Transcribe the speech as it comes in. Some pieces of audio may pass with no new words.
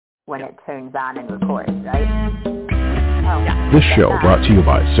when it turns on and records, right? Oh, This show brought to you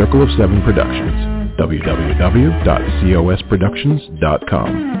by Circle of Seven Productions,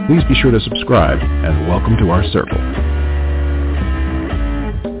 www.cosproductions.com. Please be sure to subscribe and welcome to our circle.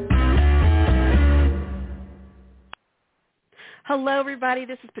 Hello, everybody.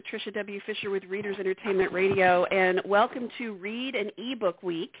 This is Patricia W. Fisher with Readers Entertainment Radio, and welcome to Read an eBook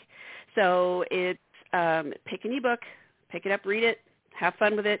Week. So it's pick an ebook, pick it up, read it, have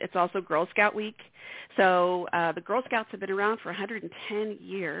fun with it. It's also Girl Scout Week. So the Girl Scouts have been around for 110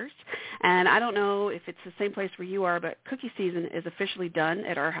 years, and I don't know if it's the same place where you are, but cookie season is officially done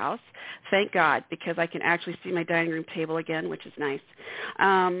at our house. Thank God, because I can actually see my dining room table again, which is nice.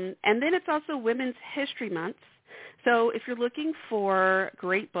 And then it's also Women's History Month. So if you're looking for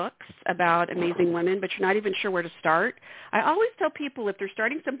great books about amazing women, but you're not even sure where to start, I always tell people if they're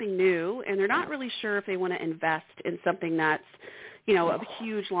starting something new and they're not really sure if they want to invest in something that's, you know, a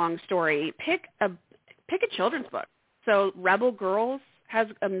huge, long story, pick a children's book. So Rebel Girls has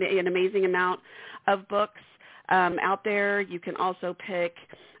an amazing amount of books out there. You can also pick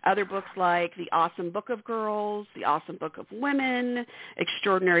other books like The Awesome Book of Girls, The Awesome Book of Women,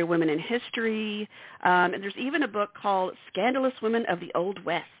 Extraordinary Women in History, and there's even a book called Scandalous Women of the Old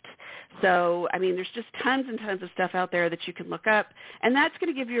West. So, I mean, there's just tons and tons of stuff out there that you can look up, and that's going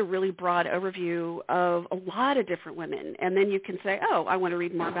to give you a really broad overview of a lot of different women, and then you can say, oh, I want to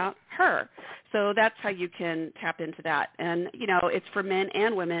read more about her. So that's how you can tap into that. And, you know, it's for men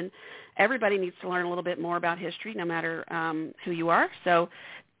and women. Everybody needs to learn a little bit more about history, no matter who you are. So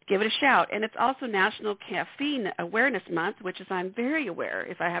give it a shout. And it's also National Caffeine Awareness Month, which is I'm very aware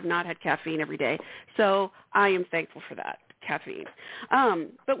if I have not had caffeine every day. So I am thankful for that, caffeine.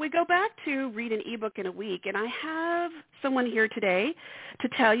 But we go back to Read an eBook in a Week, and I have someone here today to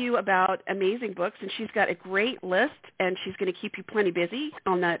tell you about amazing books, and she's got a great list, and she's going to keep you plenty busy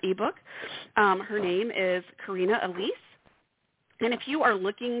on that eBook. Her name is Carina Alyce. And if you are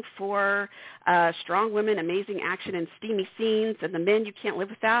looking for strong women, amazing action, and steamy scenes, and the men you can't live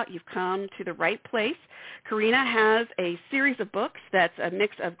without, you've come to the right place. Carina has a series of books that's a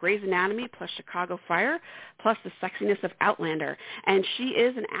mix of Grey's Anatomy plus Chicago Fire plus the sexiness of Outlander. And she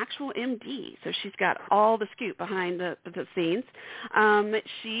is an actual MD, so she's got all the scoop behind the scenes.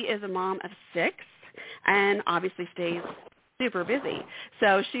 She is a mom of 6 and obviously stays super busy.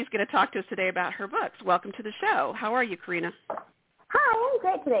 So she's going to talk to us today about her books. Welcome to the show. How are you, Carina? Hi, I'm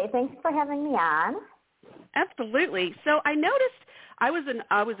great today. Thanks for having me on. Absolutely. So I noticed I was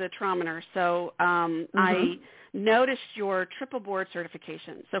a trauma nurse, so I noticed your triple board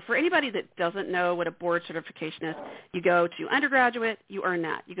certification. So for anybody that doesn't know what a board certification is, you go to undergraduate, you earn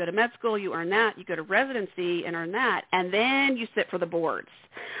that. You go to med school, you earn that. You go to residency and earn that, and then you sit for the boards.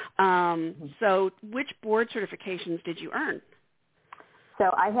 So which board certifications did you earn?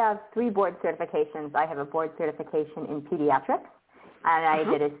 So I have 3 board certifications. I have a board certification in pediatrics. And I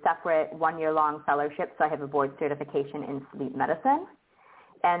did a separate 1-year-long fellowship, so I have a board certification in sleep medicine.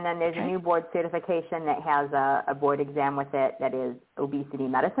 And then there's a new board certification that has a board exam with it that is obesity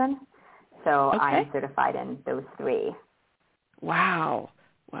medicine. So I'm certified in those 3. Wow.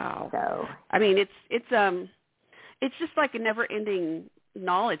 So I mean, it's just like a never-ending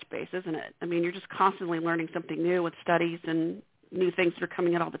knowledge base, isn't it? I mean, you're just constantly learning something new with studies and new things that are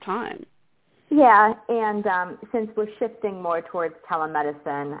coming out all the time. Yeah, and since we're shifting more towards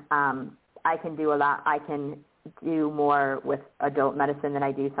telemedicine, I can do a lot. I can do more with adult medicine than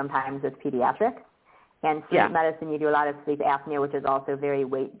I do sometimes with pediatrics. And sleep medicine, you do a lot of sleep apnea, which is also very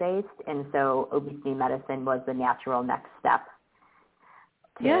weight-based, and so obesity medicine was the natural next step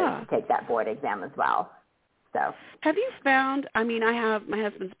to take that board exam as well. So, have you found, I mean, I have, my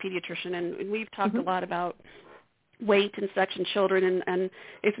husband's a pediatrician, and we've talked a lot about weight and such in children, and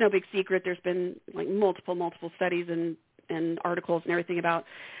it's no big secret. There's been like multiple studies and articles and everything about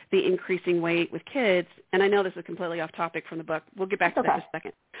the increasing weight with kids. And I know this is completely off topic from the book. We'll get back to that in a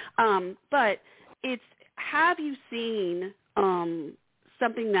second. But have you seen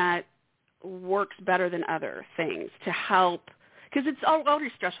something that works better than other things to help? Because it's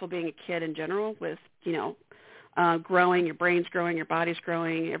already stressful being a kid in general with, you know, growing, your brain's growing, your body's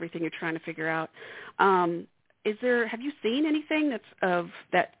growing, everything you're trying to figure out. Have you seen anything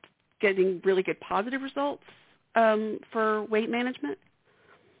that's getting really good positive results for weight management?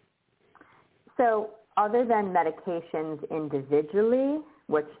 So other than medications individually,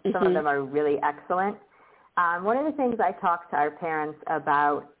 which some of them are really excellent, one of the things I talk to our parents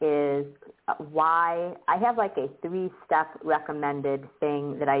about is why I have like a 3-step recommended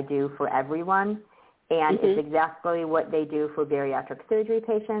thing that I do for everyone, and it's exactly what they do for bariatric surgery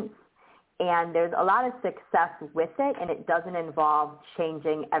patients. And there's a lot of success with it, and it doesn't involve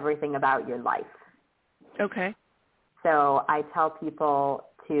changing everything about your life. Okay. So I tell people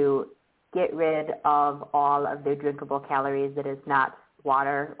to get rid of all of their drinkable calories that is not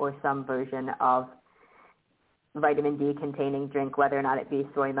water or some version of vitamin D containing drink, whether or not it be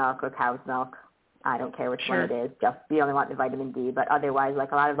soy milk or cow's milk. I don't care which one it is. Just you only want the vitamin D. But otherwise,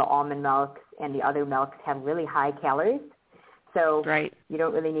 like a lot of the almond milks and the other milks have really high calories. So you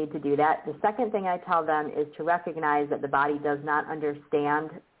don't really need to do that. The second thing I tell them is to recognize that the body does not understand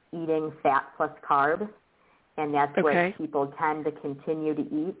eating fat plus carbs. And that's where people tend to continue to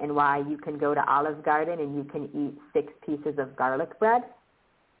eat, and why you can go to Olive Garden and you can eat 6 pieces of garlic bread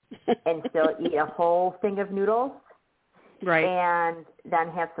and still eat a whole thing of noodles, and then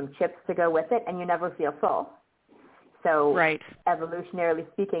have some chips to go with it, and you never feel full. So evolutionarily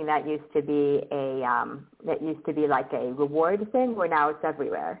speaking, that used to be like a reward thing, where now it's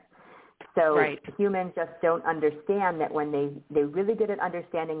everywhere. So humans just don't understand that when they're really good at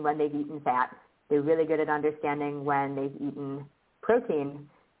understanding when they've eaten fat. They're really good at understanding when they've eaten protein,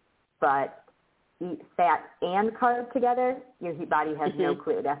 but eat fat and carb together, your body has no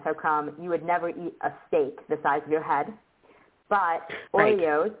clue. That's how come you would never eat a steak the size of your head. But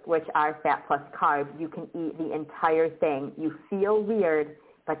Oreos, which are fat plus carb, you can eat the entire thing. You feel weird,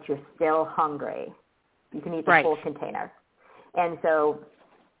 but you're still hungry. You can eat the full container. And so,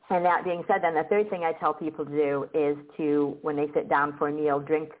 and that being said, then the third thing I tell people to do is to, when they sit down for a meal,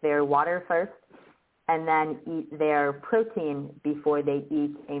 drink their water first, and then eat their protein before they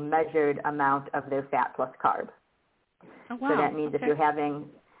eat a measured amount of their fat plus carb. Oh, wow. So that means if you're having,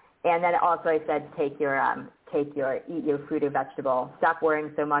 and then also I said eat your fruit or vegetable. Stop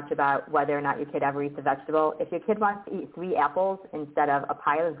worrying so much about whether or not your kid ever eats a vegetable. If your kid wants to eat 3 apples instead of a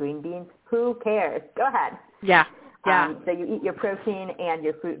pile of green beans, who cares? Go ahead. Yeah. So you eat your protein and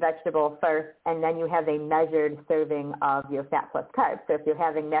your fruit vegetable first, and then you have a measured serving of your fat plus carbs. So if you're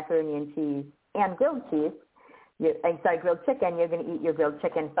having macaroni and cheese and grilled chicken, you're going to eat your grilled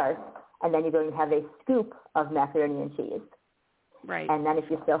chicken first, and then you're going to have a scoop of macaroni and cheese. Right. And then if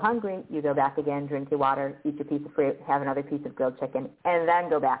you're still hungry, you go back again, drink your water, eat your piece of fruit, have another piece of grilled chicken, and then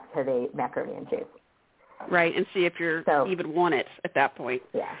go back to the macaroni and cheese. Right, and see if you even want it at that point.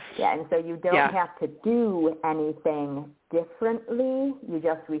 Yeah, and so you don't have to do anything differently. You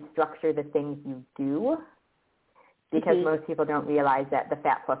just restructure the things you do, because most people don't realize that the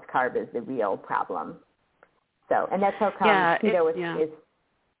fat plus carb is the real problem. So, and that's how come keto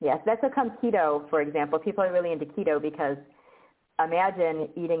that's how come keto, for example, people are really into keto because imagine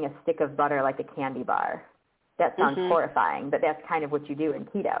eating a stick of butter like a candy bar. That sounds horrifying, but that's kind of what you do in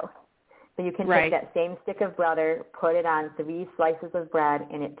keto. So you can take that same stick of butter, put it on 3 slices of bread,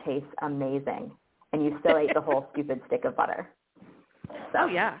 and it tastes amazing. And you still ate the whole stupid stick of butter. So. Oh,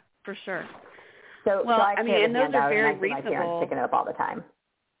 yeah, for sure. So I mean, and those are very reasonable. My parents picking it up all the time.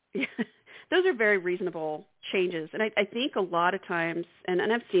 Those are very reasonable changes. And I think a lot of times, and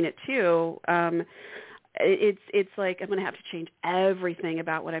I've seen it too, it's like I'm going to have to change everything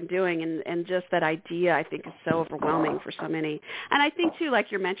about what I'm doing, and just that idea I think is so overwhelming for so many. And I think too,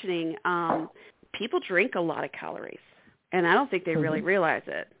 like you're mentioning, people drink a lot of calories, and I don't think they really realize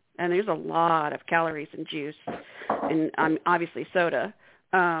it. And there's a lot of calories in juice, and obviously soda.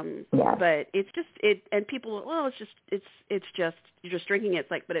 But it's just and people, it's just you're just drinking it.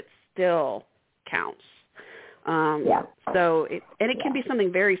 It's like, but it still counts. So it can be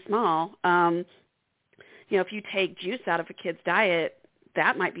something very small. If you take juice out of a kid's diet,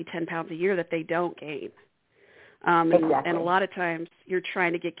 that might be 10 pounds a year that they don't gain. And a lot of times you're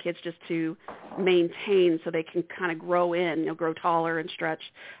trying to get kids just to maintain so they can kind of grow taller and stretch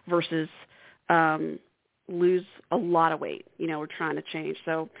versus lose a lot of weight. We're trying to change.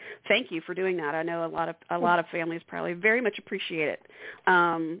 So thank you for doing that. I know a lot of families probably very much appreciate it.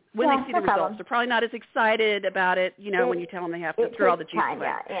 When they see the results, they're probably not as excited about it, when you tell them they have to throw all the juice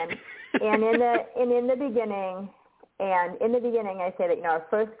away. And in the beginning, I say that our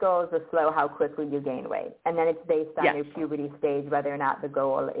first goal is to slow how quickly you gain weight, and then it's based on your puberty stage whether or not the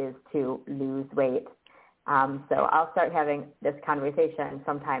goal is to lose weight. So I'll start having this conversation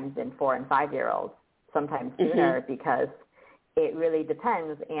sometimes in 4- and 5-year-olds, sometimes sooner, because it really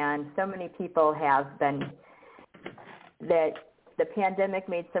depends. And so many people have been that the pandemic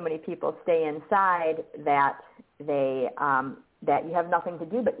made so many people stay inside that they that you have nothing to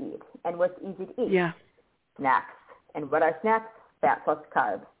do but eat. And what's easy to eat? Snacks. And what are snacks? Fat plus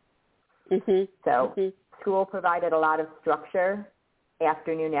carb. School provided a lot of structure.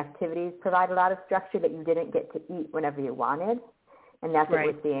 Afternoon activities provide a lot of structure that you didn't get to eat whenever you wanted. And that's what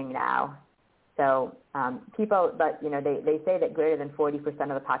we're seeing now. So people, but, they say that greater than 40% of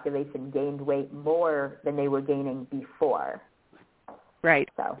the population gained weight more than they were gaining before. Right.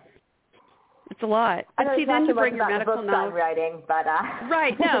 So it's a lot. But see, then you bring your medical knowledge. Writing, but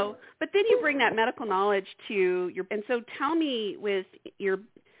right. No, but then you bring that medical knowledge to your. And so, tell me, with your,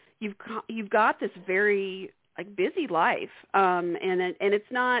 you've got this very busy life, and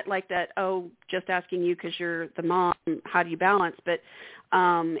it's not like that. Oh, just asking you because you're the mom. How do you balance? But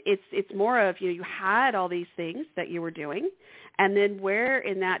it's more of you had all these things that you were doing, and then where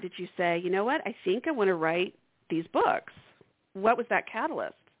in that did you say, you know what? I think I want to write these books. What was that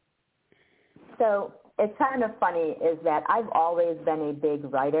catalyst? So it's kind of funny is that I've always been a big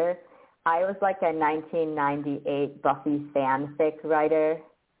writer. I was like a 1998 Buffy fanfic writer.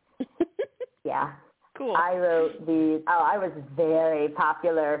 Yeah. Cool. I wrote these. Oh, I was very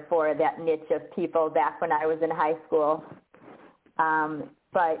popular for that niche of people back when I was in high school.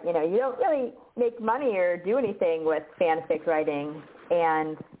 But, you don't really make money or do anything with fanfic writing.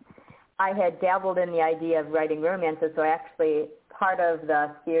 And I had dabbled in the idea of writing romances, so I actually, part of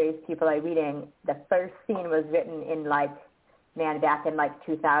the series People Are Reading, the first scene was written in back in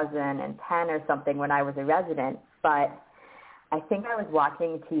 2010 or something when I was a resident. But I think I was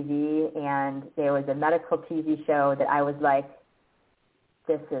watching TV and there was a medical TV show that I was like,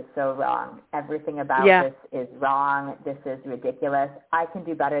 this is so wrong. Everything about this is wrong. This is ridiculous. I can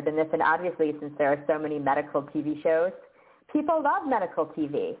do better than this. And obviously, since there are so many medical TV shows, people love medical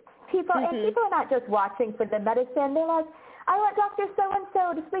TV. People and people are not just watching for the medicine. They're like, I want Dr.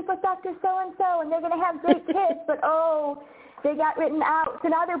 So-and-so to sleep with Dr. So-and-so, and they're going to have great kids, but, they got written out, so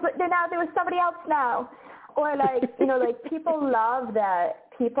now there was somebody else now. Or people love that.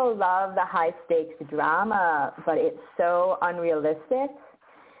 People love the high stakes drama, but it's so unrealistic.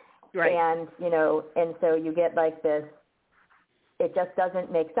 Right. And and so you get this. It just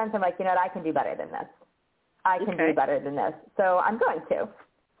doesn't make sense. I'm like, I can do better than this. I can do better than this. So I'm going to.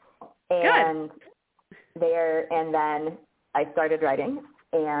 And and then I started writing,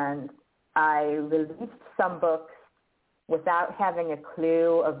 and I released some books without having a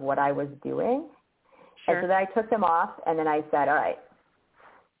clue of what I was doing. Sure. And so then I took them off, and then I said, all right,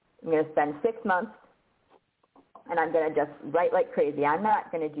 I'm going to spend 6 months, and I'm going to just write like crazy. I'm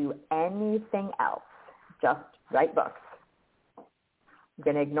not going to do anything else, just write books. I'm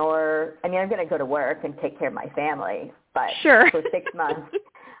going to I'm going to go to work and take care of my family, but for 6 months,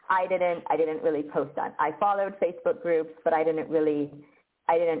 I didn't really post on. I followed Facebook groups, but I didn't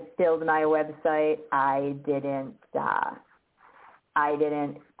build my website. I didn't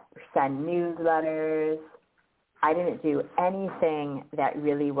send newsletters. I didn't do anything that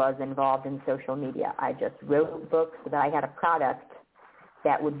really was involved in social media. I just wrote books so that I had a product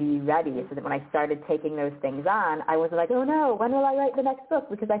that would be ready, so that when I started taking those things on, I wasn't like, oh no, when will I write the next book?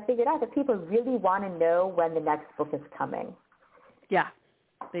 Because I figured out that people really want to know when the next book is coming. Yeah,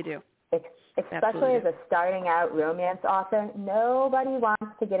 they do. Especially as a starting out romance author, nobody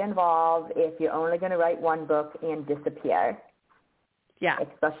wants to get involved if you're only going to write one book and disappear. Yeah.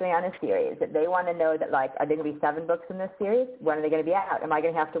 Especially on a series. If they want to know that, are there going to be 7 books in this series? When are they going to be out? Am I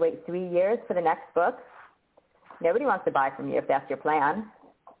going to have to wait 3 years for the next book? Nobody wants to buy from you if that's your plan.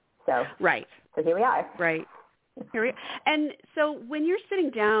 So right. So here we are. Right. And so when you're sitting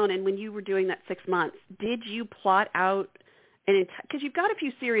down and when you were doing that 6 months, did you plot out because you've got a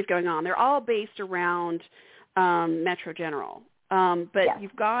few series going on. They're all based around Metro General. But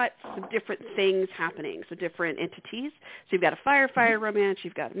you've got some different things happening, so different entities. So you've got a firefighter romance,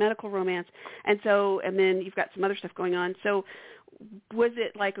 you've got a medical romance, and then you've got some other stuff going on. So was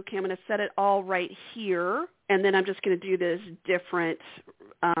it like, okay, I'm going to set it all right here, and then I'm just going to do this different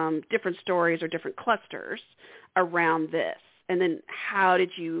stories or different clusters around this? And then how did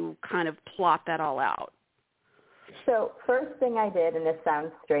you kind of plot that all out? So first thing I did, and this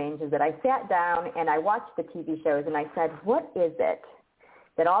sounds strange, is that I sat down and I watched the TV shows and I said, what is it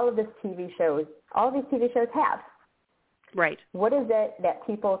that all of these TV shows have? Right. What is it that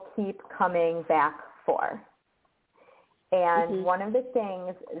people keep coming back for? And one of the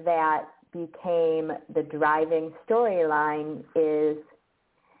things that became the driving storyline is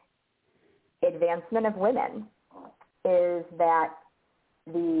advancement of women, is that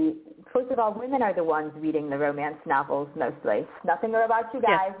first of all, women are the ones reading the romance novels mostly. Nothing about you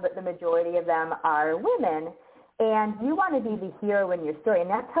guys, but the majority of them are women. And you want to be the hero in your story. And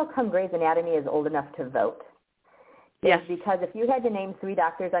that's how come Grey's Anatomy is old enough to vote. Yes. Because if you had to name 3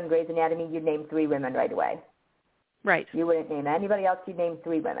 doctors on Grey's Anatomy, you'd name 3 women right away. Right. You wouldn't name anybody else. You'd name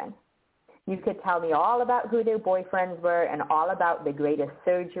 3 women. You could tell me all about who their boyfriends were and all about the greatest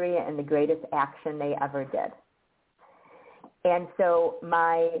surgery and the greatest action they ever did. And so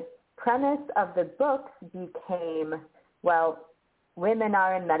my premise of the books became, well, women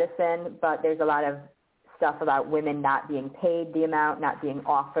are in medicine, but there's a lot of stuff about women not being paid the amount, not being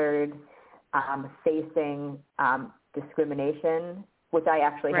offered, facing discrimination, which I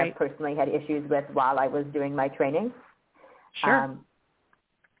actually have personally had issues with while I was doing my training. Sure.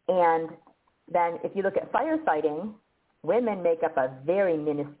 And then if you look at firefighting, women make up a very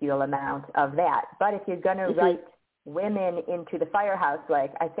minuscule amount of that. But if you're going to write women into the firehouse,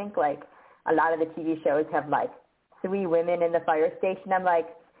 like I think like a lot of the TV shows have like 3 women in the fire station, I'm like,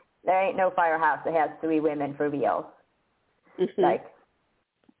 there ain't no firehouse that has 3 women for real. Like,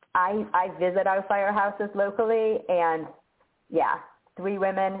 I visit our firehouses locally, and yeah, 3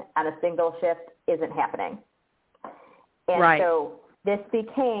 women on a single shift isn't happening. And so this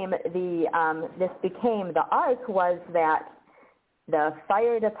became the arc was that the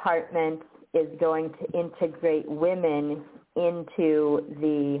fire department is going to integrate women into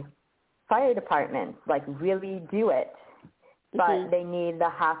the fire department, like really do it. But they need the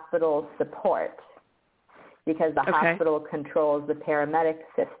hospital support because the hospital controls the paramedic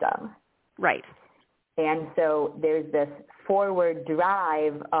system. Right. And so there's this forward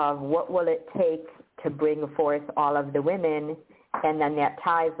drive of what will it take to bring forth all of the women, and then that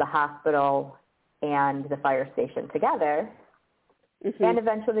ties the hospital and the fire station together, and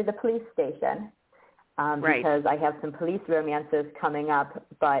eventually the police station, because I have some police romances coming up,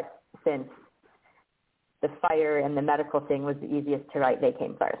 but since the fire and the medical thing was the easiest to write, they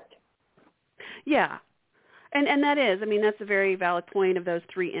came first. Yeah. And that is, I mean, that's a very valid point of those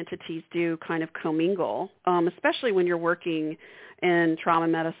 3 entities do kind of commingle, especially when you're working in trauma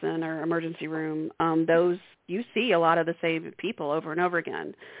medicine or emergency room. Those, you see a lot of the same people over and over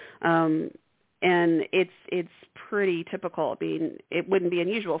again. And it's pretty typical. I mean, it wouldn't be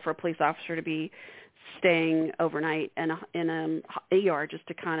unusual for a police officer to be staying overnight in an ER just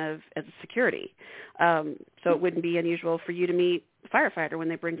to kind of as a security. So it wouldn't be unusual for you to meet a firefighter when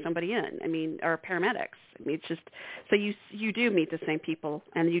they bring somebody in. I mean, or paramedics. I mean, it's just so you do meet the same people,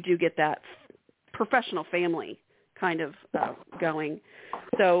 and you do get that professional family kind of going.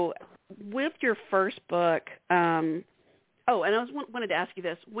 So with your first book, and I wanted to ask you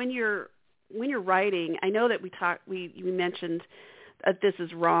this: when you're writing, I know that you mentioned this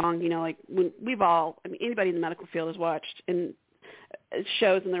is wrong, you know, like when we've all, I mean, anybody in the medical field has watched and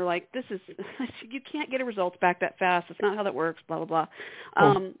shows and they're like, this is, you can't get a results back that fast. It's not how that works, blah, blah,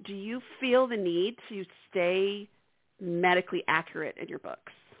 blah. Do you feel the need to stay medically accurate in your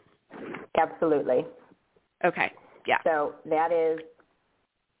books? Absolutely. Okay. Yeah. So that is,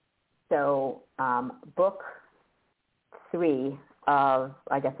 book 3 of,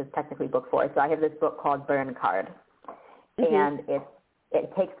 I guess it's technically book 4. So I have this book called Burn Card. And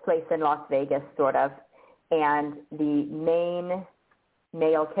it takes place in Las Vegas, sort of, and the main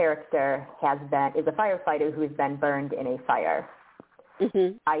male character is a firefighter who's been burned in a fire.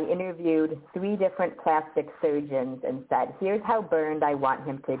 I interviewed 3 different plastic surgeons and said, here's how burned I want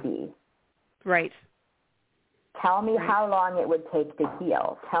him to be. Right. Tell me how long it would take to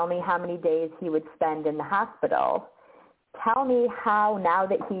heal. Tell me how many days he would spend in the hospital. Tell me how, now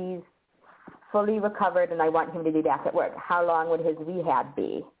that he's fully recovered and I want him to be back at work, how long would his rehab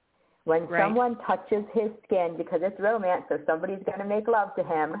be? When someone touches his skin, because it's romance, so somebody's going to make love to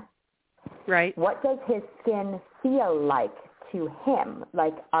him, what does his skin feel like to him?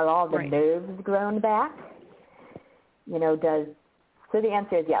 Like, are all the nerves grown back? You know, so the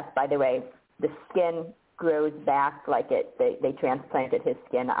answer is yes, by the way. The skin grows back like they transplanted his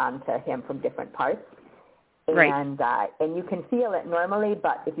skin onto him from different parts. And you can feel it normally,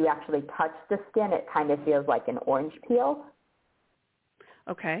 but if you actually touch the skin, it kind of feels like an orange peel.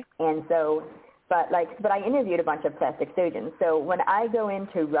 Okay. And so, but I interviewed a bunch of plastic surgeons. So when I go in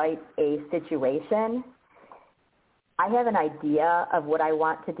to write a situation, I have an idea of what I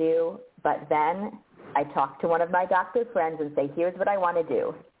want to do, but then I talk to one of my doctor friends and say, here's what I want to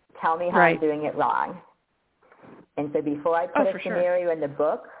do. Tell me how I'm doing it wrong. And so before I put a scenario in the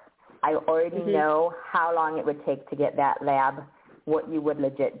book, I already know how long it would take to get that lab, what you would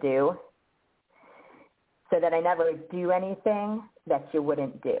legit do, so that I never do anything that you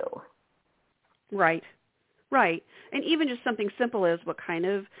wouldn't do. Right. And even just something simple as what kind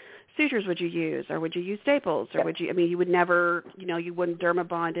of sutures would you use, or would you use staples, or would you, I mean, you would never, you wouldn't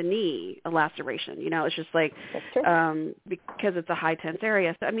dermabond a laceration, it's just like, because it's a high tense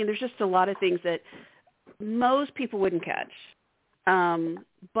area. So, I mean, there's just a lot of things that most people wouldn't catch.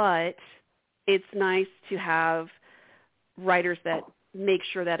 But it's nice to have writers that make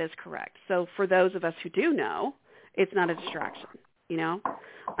sure that is correct. So for those of us who do know, it's not a distraction,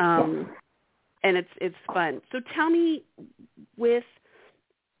 and it's fun. So tell me, with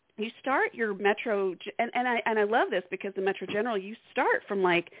start your Metro, and I love this because the Metro General, you start from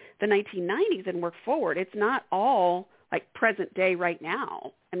like the 1990s and work forward. It's not all like present day right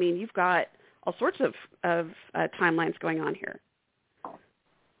now. I mean, you've got all sorts of timelines going on here.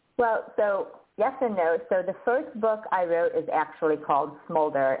 Well, so yes and no. So the first book I wrote is actually called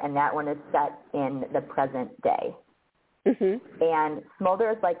Smolder, and that one is set in the present day. Mm-hmm. And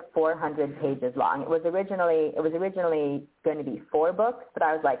Smolder is like 400 pages long. It was originally going to be 4 books, but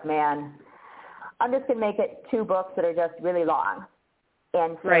I was like, man, I'm just going to make it 2 books that are just really long.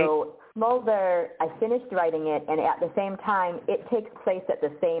 And so Smolder, I finished writing it, and at the same time, it takes place at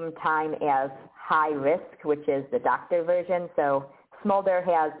the same time as High Risk, which is the doctor version. So Smolder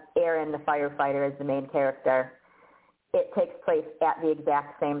has Aaron, the firefighter, as the main character. It takes place at the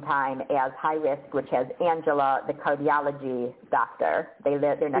exact same time as High Risk, which has Angela, the cardiology doctor. They're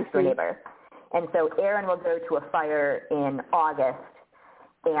next door neighbor. And so Aaron will go to a fire in August,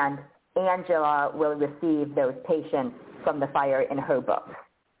 and Angela will receive those patients from the fire in her book.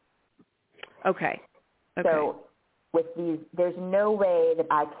 Okay. So with these, there's no way that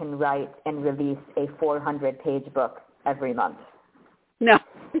I can write and release a 400-page book every month. No.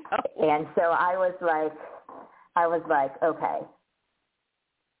 And so I was like, okay.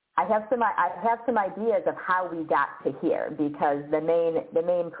 I have some ideas of how we got to here, because the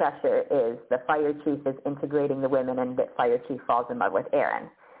main pressure is the fire chief is integrating the women, and the fire chief falls in love with Aaron.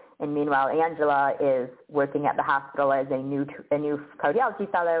 And meanwhile, Angela is working at the hospital as a new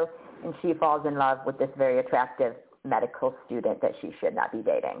cardiology fellow, and she falls in love with this very attractive medical student that she should not be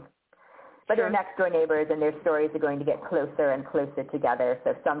dating. But they're next door neighbors, and their stories are going to get closer and closer together.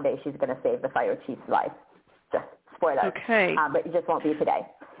 So someday she's going to save the fire chief's life. Just spoiler. Okay. But it just won't be today.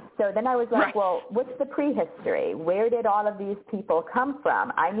 So then I was like, well, what's the prehistory? Where did all of these people come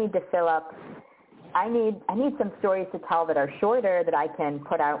from? I need to fill up. I need some stories to tell that are shorter that I can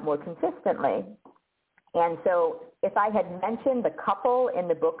put out more consistently. And so if I had mentioned the couple in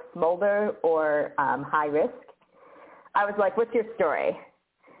the book Smolder or High Risk, I was like, what's your story?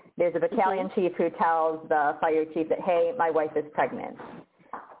 There's a battalion chief who tells the fire chief that, hey, my wife is pregnant.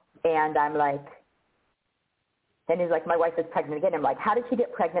 And I'm like, then he's like, my wife is pregnant again. I'm like, how did she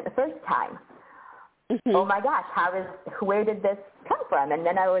get pregnant the first time? Mm-hmm. Oh my gosh, where did this come from? And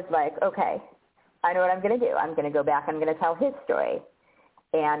then I was like, okay, I know what I'm going to do. I'm going to go back. I'm going to tell his story.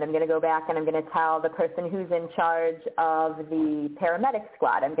 And I'm going to go back and I'm going to tell the person who's in charge of the paramedic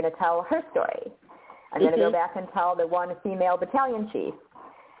squad. I'm going to tell her story. I'm going to go back and tell the one female battalion chief.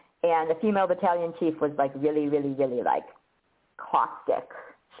 And the female battalion chief was like really, really, really like caustic.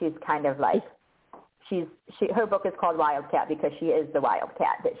 She's kind of like, her book is called Wildcat because she is the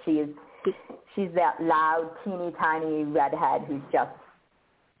wildcat. That she's that loud, teeny tiny redhead who's just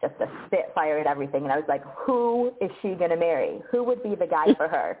a spitfire at everything. And I was like, who is she going to marry? Who would be the guy for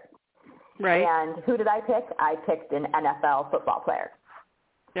her? Right. And who did I pick? I picked an NFL football player.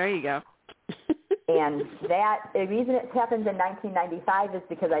 There you go. And the reason it happens in 1995 is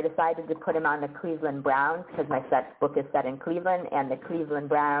because I decided to put him on the Cleveland Browns, because my book is set in Cleveland, and the Cleveland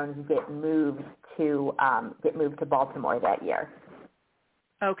Browns get moved to Baltimore that year.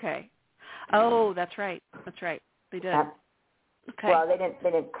 Okay. Oh, that's right. That's right. They did. Okay. Well, they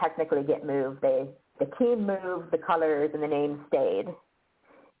didn't technically get moved. The team moved, the colors and the name stayed.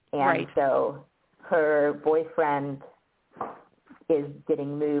 And so her boyfriend is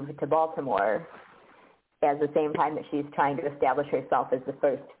getting moved to Baltimore at the same time that she's trying to establish herself as the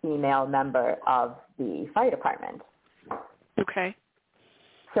first female member of the fire department. Okay.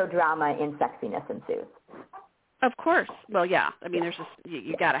 So drama and sexiness ensues. Of course. Well, yeah. I mean, there's just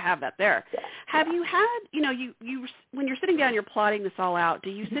you got to have that there. Yeah. Have you had, you when you're sitting down, you're plotting this all out. Do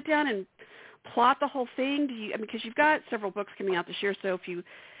you sit down and plot the whole thing? Because you've got several books coming out this year. So if you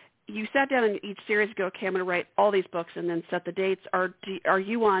sat down in each series and go, okay, I'm going to write all these books and then set the dates. Are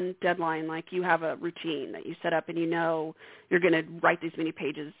you on deadline? Like you have a routine that you set up and you're going to write these many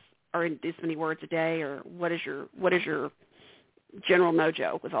pages or in this many words a day, or what is your general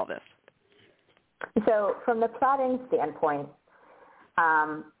mojo with all this? So from the plotting standpoint,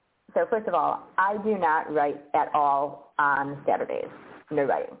 so first of all, I do not write at all on Saturdays. No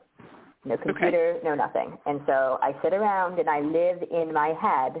writing. No computer, no nothing. And so I sit around and I live in my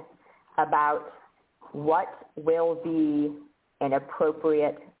head about what will be an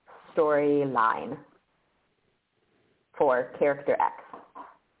appropriate storyline for character X.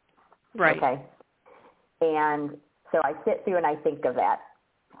 Right. Okay. And so I sit through and I think of that.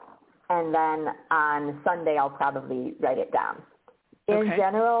 And then on Sunday, I'll probably write it down. In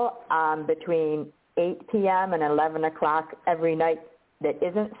general, between 8 p.m. and 11 o'clock every night that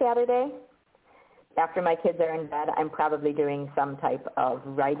isn't Saturday, after my kids are in bed, I'm probably doing some type of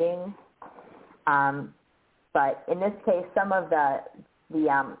writing. But in this case, some of the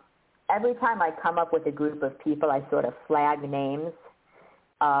every time I come up with a group of people, I sort of flag names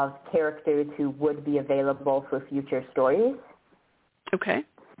of characters who would be available for future stories. Okay.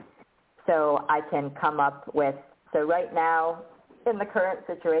 So I can come up with, so right now, in the current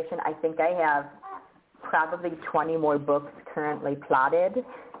situation, I think I have probably 20 more books currently plotted,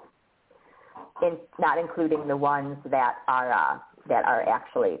 not including the ones that are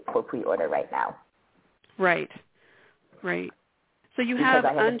actually for pre-order right now. Right. So you have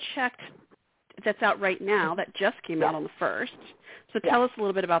Unchecked that's out right now, that just came out on the 1st. So tell us a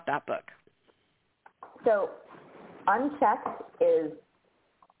little bit about that book. So Unchecked is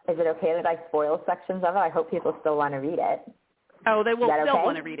it okay that I spoil sections of it? I hope people still want to read it. Oh, they will. Okay? They'll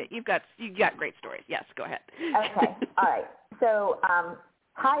want to read it. You've got great stories. Yes, go ahead. Okay. All right. So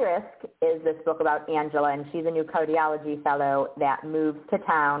High Risk is this book about Angela, and she's a new cardiology fellow that moves to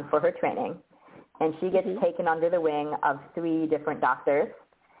town for her training. And she gets taken under the wing of 3 different doctors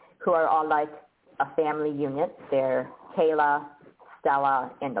who are all like a family unit. They're Kayla,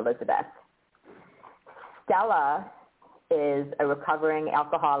 Stella, and Elizabeth. Stella is a recovering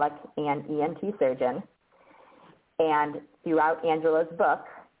alcoholic and ENT surgeon. And throughout Angela's book,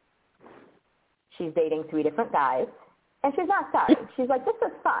 she's dating 3 different guys. And she's not sorry. She's like, this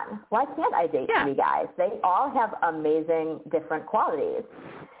is fun. Why can't I date 3 guys? They all have amazing different qualities.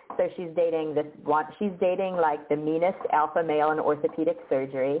 So she's dating this one. She's dating like the meanest alpha male in orthopedic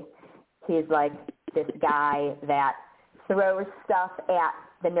surgery. He's like this guy that throws stuff at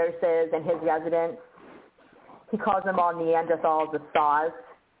the nurses and his residents. He calls them all Neanderthals with saws.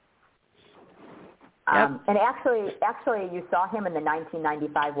 And actually, you saw him in the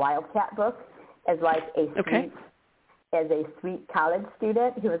 1995 Wildcat book as like a sweet college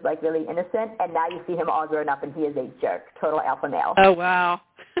student who was like really innocent, and now you see him all grown up and he is a jerk, total alpha male. Oh wow!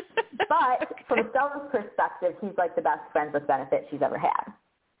 But from Stella's perspective, he's like the best friends with benefits she's ever had.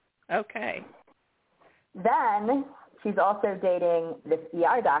 Okay. Then she's also dating this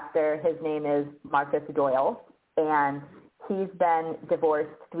ER doctor. His name is Marcus Doyle, and he's been divorced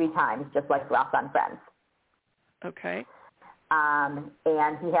 3 times, just like Ross on Friends. Okay. And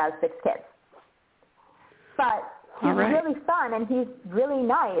he has 6 kids. But he's really fun, and he's really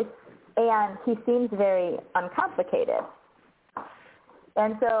nice, and he seems very uncomplicated.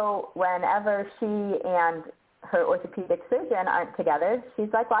 And so whenever she and her orthopedic surgeon aren't together, she's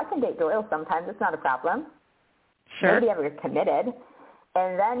like, well, I can date Doyle sometimes. It's not a problem. Sure. Nobody ever committed.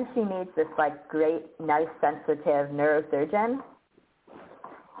 And then she meets this, like, great, nice, sensitive neurosurgeon,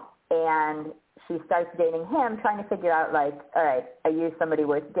 and she starts dating him, trying to figure out, like, all right, are you somebody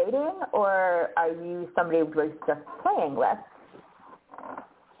worth dating, or are you somebody worth just playing with?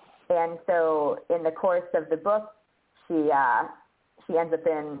 And so in the course of the book, she ends up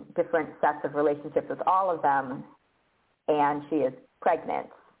in different sets of relationships with all of them, and she is pregnant.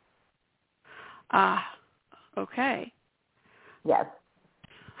 Okay. Yes.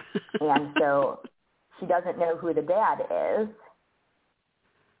 And so she doesn't know who the dad is.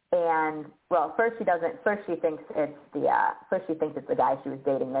 And well, first she thinks it's the guy she was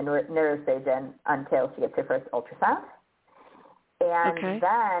dating, the neurosurgeon, until she gets her first ultrasound.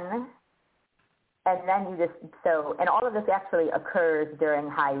 And and all of this actually occurs during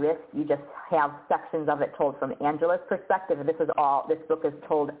High Risk. You just have sections of it told from Angela's perspective. And this book is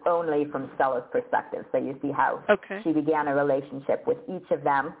told only from Stella's perspective. So you see how she began a relationship with each of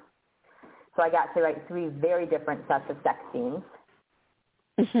them. So I got to write 3 very different sets of sex scenes.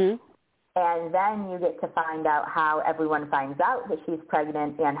 Mm-hmm. And then you get to find out how everyone finds out that she's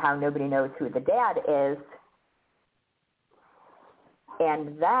pregnant and how nobody knows who the dad is.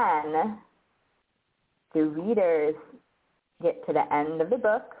 And then the readers get to the end of the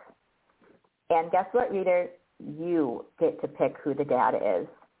book, and guess what, reader? You get to pick who the dad is.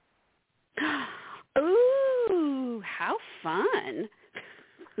 Ooh, how fun.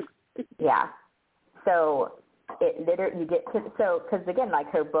 Yeah. So it literally, you get to, so, because again, like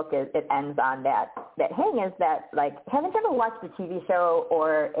her book it ends on that hang is that, like, haven't you ever watched a TV show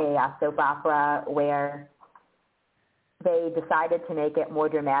or a soap opera where they decided to make it more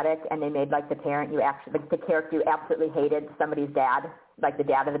dramatic, and they made, like, the character you absolutely hated somebody's dad, like the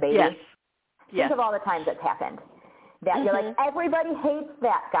dad of the baby? Yes. Think of all the times that's happened. That you're like, everybody hates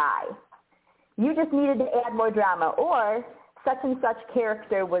that guy. You just needed to add more drama. Or such and such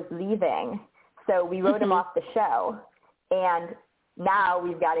character was leaving, so we wrote him off the show, and now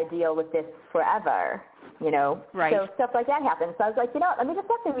we've got to deal with this forever, you know? Right. So stuff like that happens. So I was like, you know what, let me just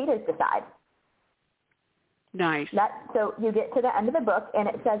let the readers decide. Nice. So you get to the end of the book, and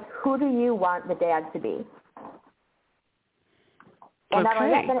it says, who do you want the dad to be? And not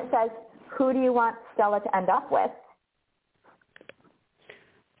only that, then it says, who do you want Stella to end up with?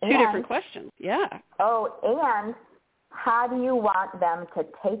 Two different questions, yeah. Oh, and how do you want them to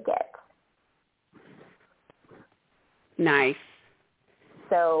take it? Nice.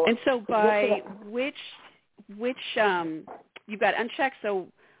 So by which you've got unchecked, so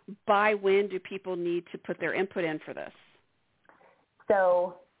by when do people need to put their input in for this?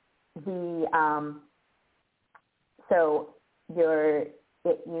 So you need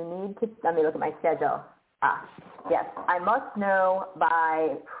to, let me look at my schedule. Yes, I must know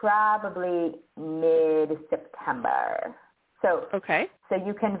by probably mid-September. So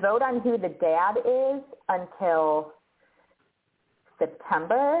you can vote on who the dad is until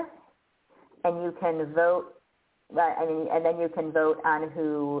September, and you can vote, and then you can vote on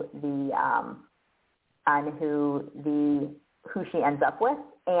who she ends up with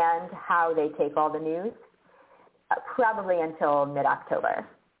and how they take all the news, probably until mid-October.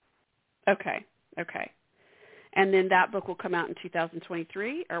 Okay. And then that book will come out in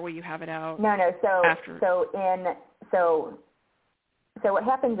 2023, or will you have it out? No. After? So what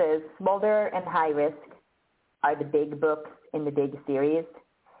happens is Smolder and High Risk are the big books in the big series,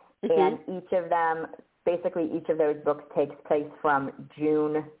 and each of those books takes place from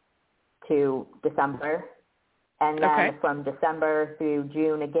June to December, and then from December through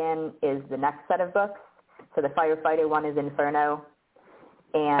June again is the next set of books. So the firefighter one is Inferno,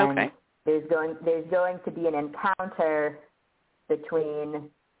 and there's going to be an encounter between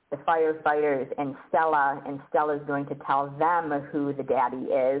the firefighters and Stella's going to tell them who the daddy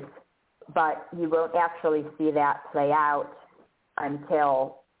is, but you won't actually see that play out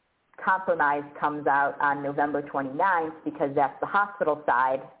until Compromise comes out on November 29th, because that's the hospital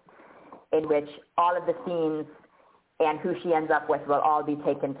side, in which all of the scenes and who she ends up with will all be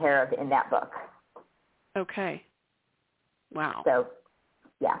taken care of in that book. Okay. Wow. So,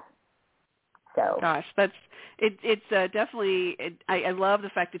 yeah. So. Gosh, it's definitely. I love the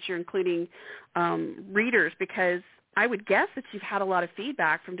fact that you're including readers, because I would guess that you've had a lot of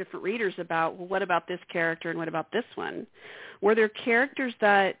feedback from different readers about, well, what about this character and what about this one? Were there characters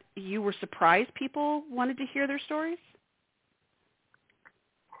that you were surprised people wanted to hear their stories?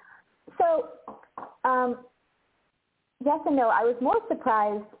 So, yes and no. I was more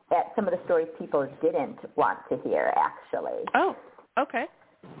surprised at some of the stories people didn't want to hear, actually. Oh, okay.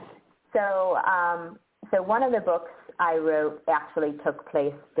 So one of the books I wrote actually took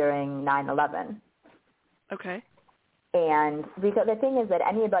place during 9/11. Okay. And because the thing is that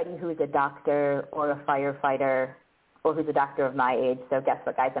anybody who's a doctor or a firefighter, or who's a doctor of my age, so guess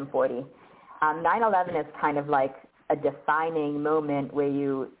what, guys, I'm 40. 9/11 is kind of like a defining moment where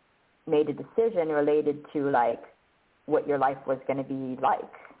you made a decision related to, like, what your life was going to be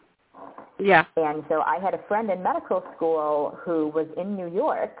like. Yeah. And so I had a friend in medical school who was in New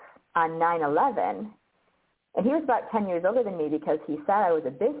York on 9/11, and he was about 10 years older than me, because he said I was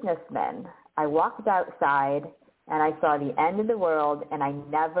a businessman. I walked outside, and I saw the end of the world, and I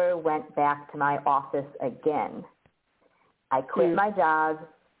never went back to my office again. I quit my job,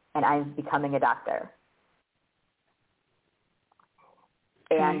 and I'm becoming a doctor.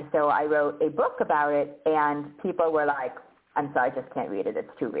 And so I wrote a book about it, and people were like, I'm sorry, I just can't read it.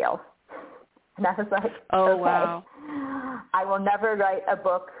 It's too real. And I was like, oh, okay, wow. I will never write a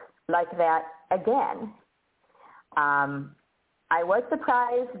book like that again. I was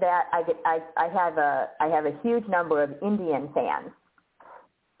surprised that I have a huge number of Indian fans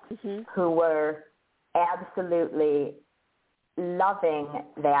who were absolutely loving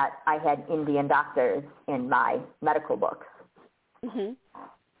that I had Indian doctors in my medical books.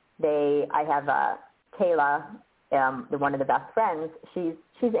 I have Kayla, one of the best friends. She's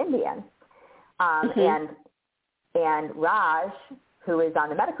Indian, and Raj, who is on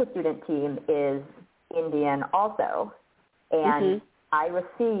the medical student team, is Indian also. And I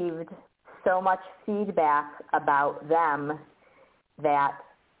received so much feedback about them that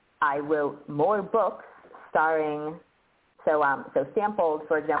I wrote more books starring. So Sampled,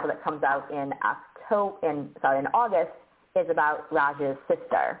 for example, that comes out in August, is about Raj's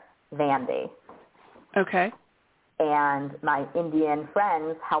sister, Vandy. Okay. And my Indian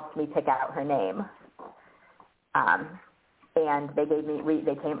friends helped me pick out her name. And they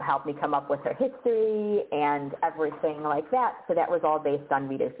helped me come up with her history and everything like that. So that was all based on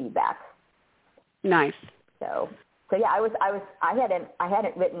reader feedback. Nice. So yeah, I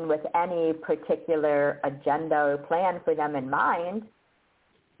hadn't written with any particular agenda or plan for them in mind.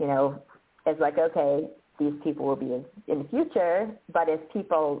 You know, it's like, okay, these people will be in the future, but if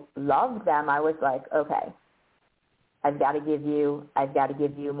people loved them, I was like, okay, I've got to give you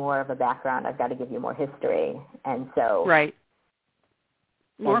more of a background. I've got to give you more history. And so right.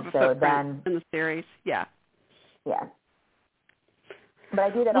 More of a footprint then, in the series. Yeah. Yeah. But I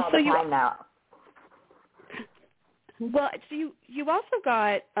do that all the time now. Well, so you also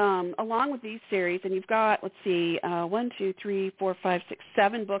got, along with these series, and you've got, let's see, 1, 2, 3, 4, 5, 6,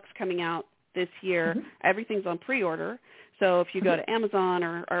 7 books coming out this year. Mm-hmm. Everything's on pre-order. So if you go to Amazon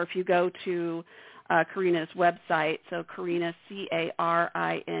or if you go to Carina's website, so Carina, Carina,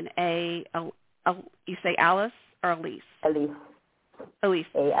 you say Alice or Alyce? Alyce. Alyce.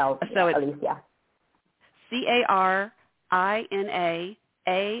 So it's Alyce, yeah.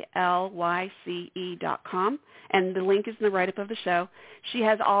 CarinaAlyce.com, and the link is in the write-up of the show. She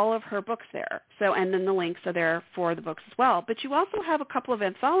has all of her books there, so and then the links are there for the books as well. But you also have a couple of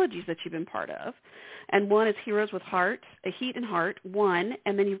anthologies that you've been part of, and one is Heroes with Heart, A Heat and Heart, one,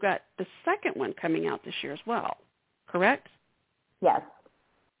 and then you've got the second one coming out this year as well, correct? Yes.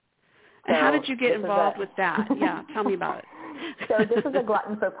 And how did you get involved with that? Yeah, tell me about it. So this is a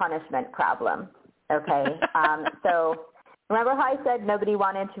glutton for punishment problem, okay? So remember how I said nobody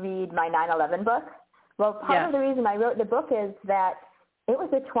wanted to read my 9/11 book? Well, part of the reason I wrote the book is that it was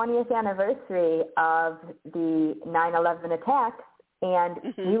the 20th anniversary of the 9/11 attacks,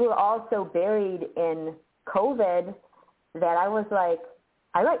 and we were all so buried in COVID that I was like,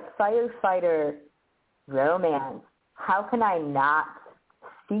 I like firefighter romance. How can I not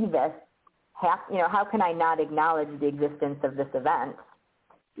see this? How can I not acknowledge the existence of this event?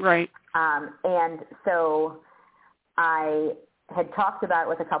 Right. And so I had talked about it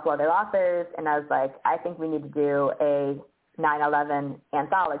with a couple other authors, and I was like, I think we need to do a 9/11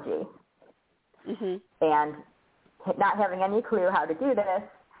 anthology. Mm-hmm. And not having any clue how to do this,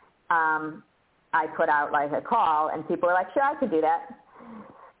 I put out like a call, and people were like, sure, I could do that.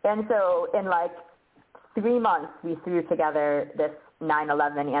 And so in like 3 months, we threw together this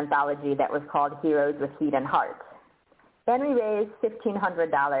 9/11 anthology that was called Heroes with Heat and Heart. And we raised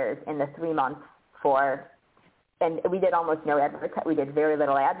 $1,500 in the 3 months and we did almost no advertising. We did very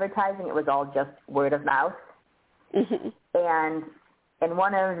little advertising. It was all just word of mouth. Mm-hmm. And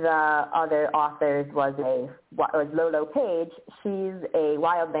one of the other authors was Lolo Page. She's a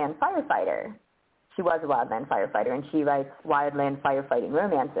wildland firefighter. She was a wildland firefighter, and she writes wildland firefighting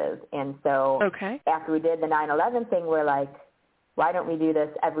romances. And so after we did the 9/11 thing, we're like, why don't we do this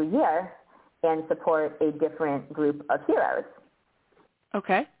every year and support a different group of heroes?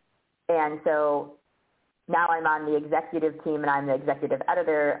 Okay. And so now I'm on the executive team, and I'm the executive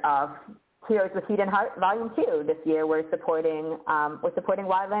editor of Heroes with Heat and Heart, Volume 2. This year we're supporting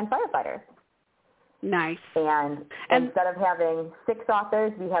wildland firefighters. Nice. And instead of having 6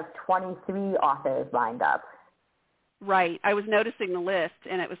 authors, we have 23 authors lined up. Right. I was noticing the list,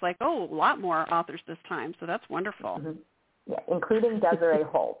 and it was like, a lot more authors this time, so that's wonderful. Mm-hmm. Yeah, including Desiree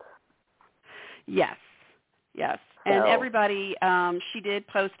Holt. Yes. And everybody, she did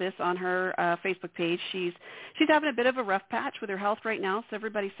post this on her Facebook page. She's having a bit of a rough patch with her health right now, so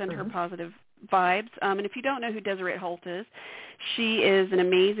everybody send her positive vibes. And if you don't know who Desiree Holt is, she is an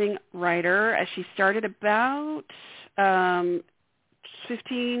amazing writer. She started about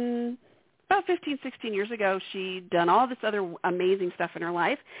 15, 16 years ago. She'd done all this other amazing stuff in her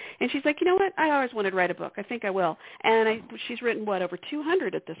life. And she's like, you know what? I always wanted to write a book. I think I will. And she's written, over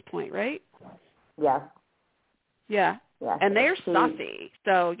 200 at this point, right? Yes. Yeah. And they're saucy.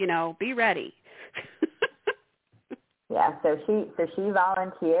 So, be ready. Yeah. So she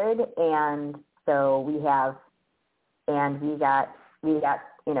volunteered, and so we got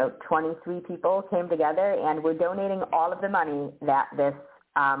 23 people came together, and we're donating all of the money that this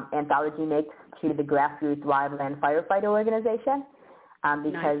anthology makes to the grassroots wildland firefighter organization,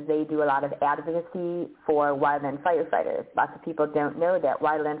 because they do a lot of advocacy for wildland firefighters. Lots of people don't know that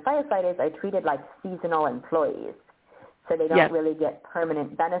wildland firefighters are treated like seasonal employees, so they don't really get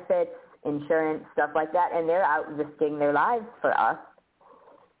permanent benefits, insurance, stuff like that, and they're out risking their lives for us.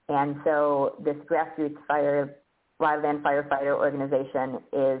 And so this grassroots wildland firefighter organization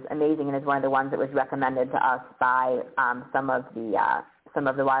is amazing, and is one of the ones that was recommended to us by some of the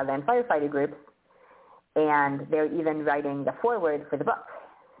wildland firefighter groups, and they're even writing the foreword for the book.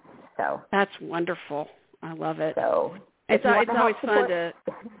 So that's wonderful. I love it. So it's always fun to.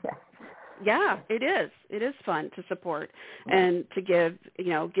 Yeah, it is. It is fun to support and to give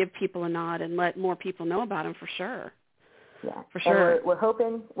people a nod and let more people know about them for sure. Yeah, for sure. And we're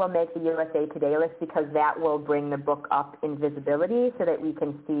hoping we'll make the USA Today list, because that will bring the book up in visibility so that we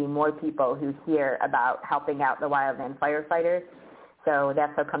can see more people who hear about helping out the wildland firefighters. So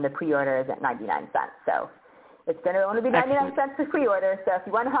that's how come the pre-order is at 99 cents. So it's going to only be 99 cents for pre-order. So if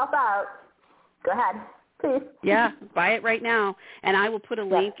you want to help out, go ahead. Please. Yeah, buy it right now, and I will put a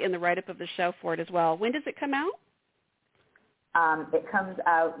link in the write-up of the show for it as well. When does it come out? It comes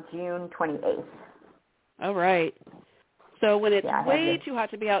out June 28th. All right. So when it's Yeah, way too hot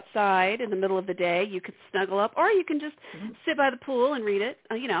to be outside in the middle of the day, you can snuggle up, or you can just sit by the pool and read it,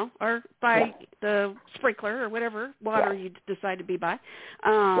 or by the sprinkler or whatever water you decide to be by,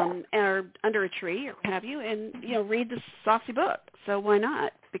 or under a tree or what have you, and, read this saucy book. So why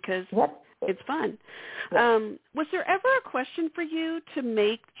not? Because it's fun. Was there ever a question for you to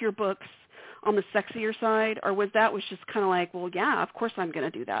make your books on the sexier side, or was just kind of like, well, yeah, of course I'm going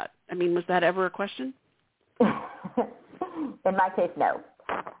to do that? I mean, was that ever a question? In my case, no.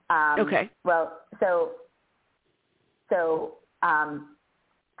 Okay. Well, so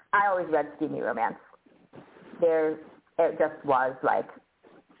I always read steamy romance. It just was like,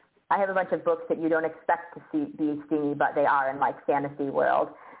 I have a bunch of books that you don't expect to be steamy, but they are in like fantasy world.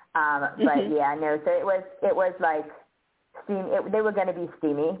 But so it was like steam. They were going to be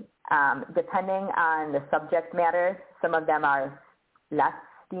steamy, depending on the subject matter. Some of them are less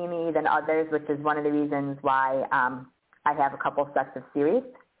steamy than others, which is one of the reasons why I have a couple sets of series.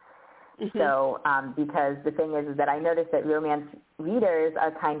 So because the thing is that I noticed that romance readers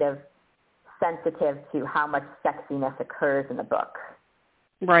are kind of sensitive to how much sexiness occurs in the book.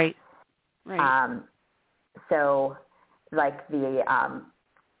 Right. So like the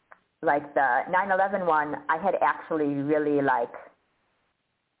 9/11 one, I had actually really like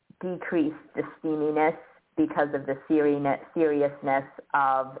decreased the steaminess because of the seriousness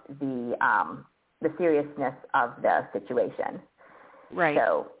of the situation. Right.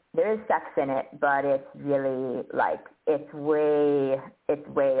 So there is sex in it, but it's really like it's way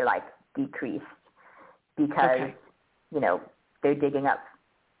like decreased because they're digging up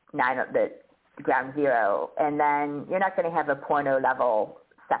the ground zero, and then you're not going to have a porno level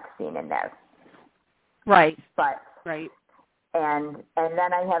sex scene in there. Right. But right. And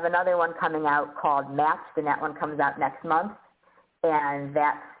then I have another one coming out called Matched, and that one comes out next month, and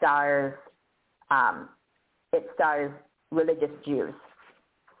that stars religious Jews.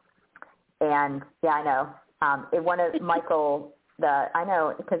 And I know one of Michael. I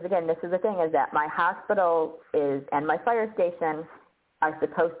know, because again, this is the thing, is that my hospital and my fire station are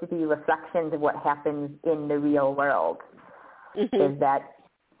supposed to be reflections of what happens in the real world. Is that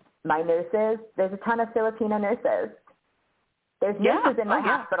my nurses? There's a ton of Filipino nurses. There's nurses in my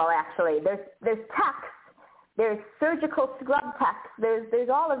hospital, actually. There's techs. There's surgical scrub techs. There's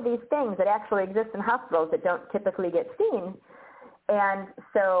all of these things that actually exist in hospitals that don't typically get seen. And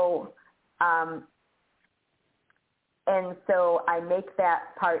so I make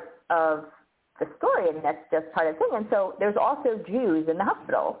that part of the story, and that's just part of the thing. And so there's also Jews in the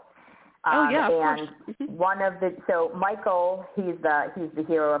hospital. And one of so Michael, he's the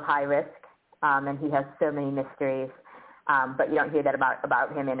hero of High Risk, and he has so many mysteries. But you don't hear that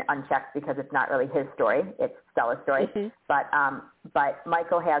about him in Unchecked because it's not really his story; it's Stella's story. But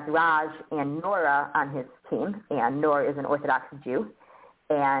Michael has Raj and Nora on his team, and Nora is an Orthodox Jew,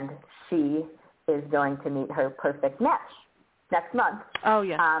 and she is going to meet her perfect match next month. Oh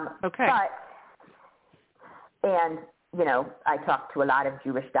yeah. Okay. I talked to a lot of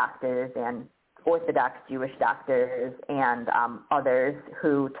Jewish doctors and Orthodox Jewish doctors and others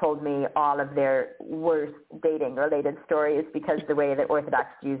who told me all of their worst dating-related stories, because the way that Orthodox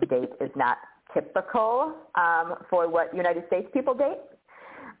Jews date is not typical for what United States people date.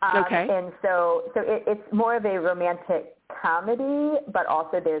 And so it's more of a romantic comedy, but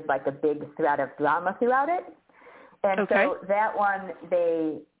also there's like a big thread of drama throughout it. And so that one,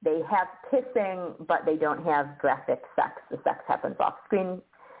 they have kissing, but they don't have graphic sex. The sex happens off screen.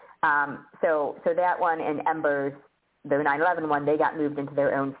 So that one and Embers, the 9/11 one, they got moved into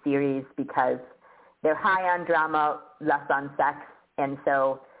their own series because they're high on drama, less on sex. And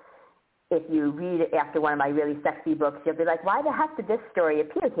so if you read it after one of my really sexy books, you'll be like, why the heck did this story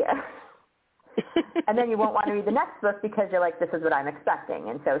appear here? And then you won't want to read the next book because you're like, this is what I'm expecting.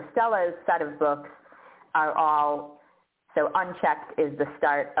 And so Stella's set of books are all, so Unchecked is the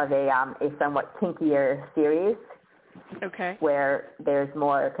start of a somewhat kinkier series. Where there's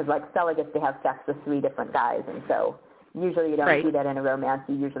more, because like Stella gets to have sex with 3 different guys, and so usually you don't see that in a romance.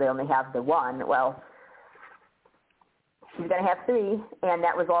 You usually only have the one. Well, she's going to have 3, and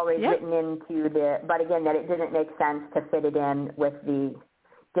that was always written into but again, that it didn't make sense to fit it in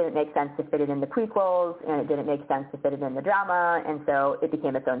didn't make sense to fit it in the prequels, and it didn't make sense to fit it in the drama, and so it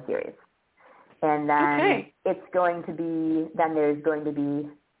became its own series. And then there's going to be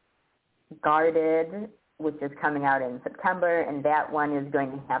Guarded, which is coming out in September, and that one is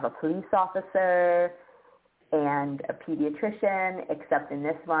going to have a police officer and a pediatrician, except in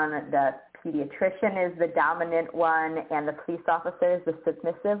this one, the pediatrician is the dominant one and the police officer is the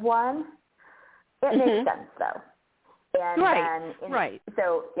submissive one. It makes sense, though. And right.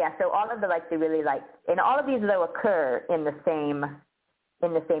 So all of the really and all of these though occur in the same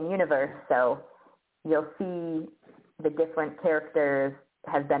universe. So you'll see the different characters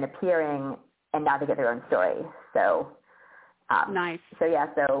have been appearing, and now they get their own story. So nice.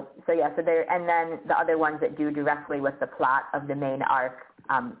 So there, and then the other ones that do directly with the plot of the main arc,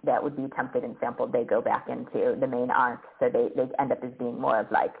 that would be Tempted and Sampled. They go back into the main arc, so they end up as being more of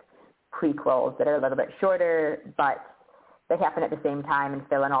prequels that are a little bit shorter, but they happen at the same time and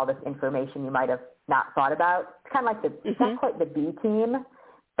fill in all this information you might have not thought about. It's kind of like it's not quite the B team,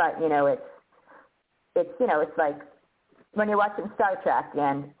 but it's like when you're watching Star Trek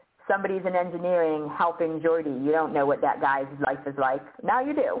and somebody's in engineering helping Geordi. You don't know what that guy's life is like. Now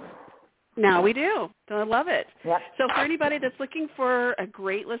you do. Now we do. I love it. Yep. So for anybody that's looking for a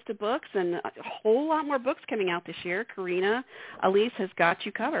great list of books and a whole lot more books coming out this year, Carina Alyce has got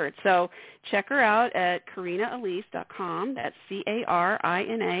you covered. So check her out at CarinaAlyce.com. That's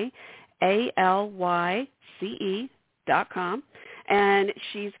CarinaAlyce.com. And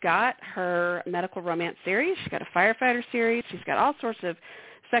she's got her medical romance series. She's got a firefighter series. She's got all sorts of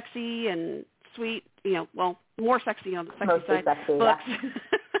sexy and sweet, more sexy on the sexy side books. Yeah.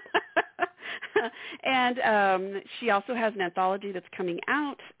 And she also has an anthology that's coming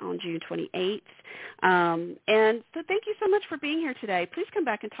out on June 28th. And so thank you so much for being here today. Please come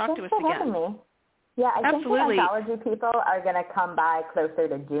back and talk to us again. Having me. Yeah, I Absolutely. think the anthology people are going to come by closer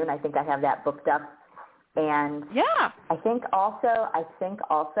to June. I think I have that booked up. And yeah, I think also I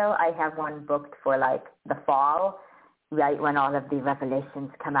have one booked for the fall, right when all of the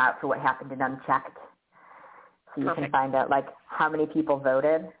revelations come out for what happened in Unchecked. So you can find out how many people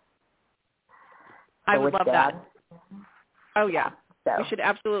voted. I would love that. Oh, yeah. So, we should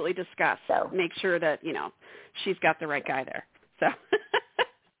absolutely discuss. Make sure that, she's got the right guy there. So.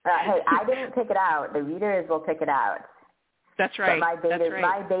 Hey, I didn't pick it out. The readers will pick it out. That's right. But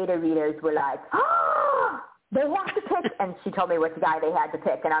my beta readers were like, oh, they have to pick. And she told me which guy they had to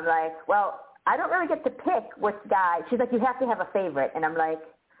pick. And I'm like, well, I don't really get to pick which guy. She's like, you have to have a favorite. And I'm like,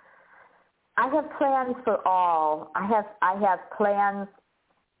 I have plans for all. I have plans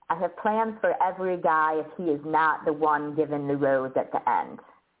for every guy if he is not the one given the rose at the end.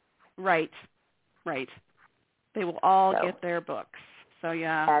 Right. They will all get their books. So,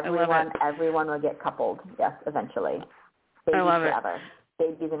 yeah, I love it. Everyone will get coupled, yes, eventually. Babies I love forever.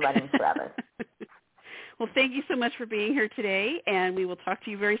 Babies and weddings forever. Well, thank you so much for being here today, and we will talk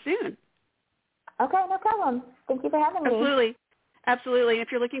to you very soon. Okay, no problem. Thank you for having me. Absolutely. And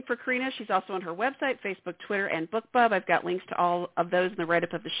if you're looking for Carina, she's also on her website, Facebook, Twitter, and BookBub. I've got links to all of those in the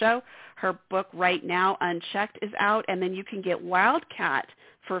write-up of the show. Her book right now, Unchecked, is out, and then you can get Wildcat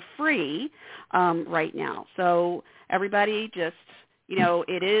for free right now. So everybody just,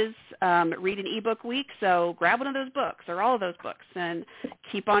 it is Read an eBook week, so grab one of those books or all of those books and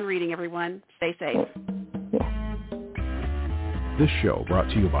keep on reading, everyone. Stay safe. This show brought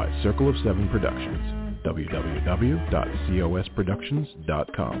to you by Circle of Seven Productions.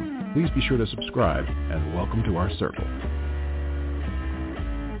 www.cosproductions.com. Please be sure to subscribe and welcome to our circle.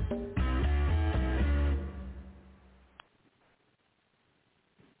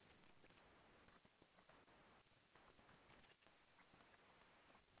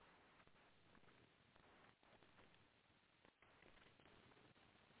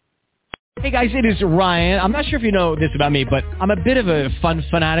 Hey guys, it is Ryan. I'm not sure if you know this about me, but I'm a bit of a fun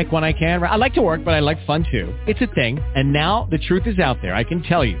fanatic when I can. I like to work, but I like fun too. It's a thing. And now the truth is out there. I can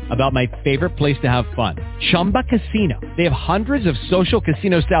tell you about my favorite place to have fun. Chumba Casino. They have hundreds of social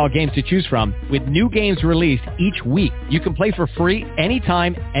casino style games to choose from with new games released each week. You can play for free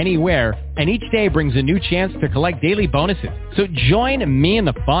anytime, anywhere. And each day brings a new chance to collect daily bonuses. So join me in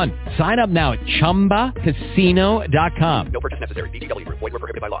the fun. Sign up now at ChumbaCasino.com. No purchase necessary. VGW Group. Void where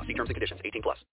prohibited by law. See terms and conditions. 18+.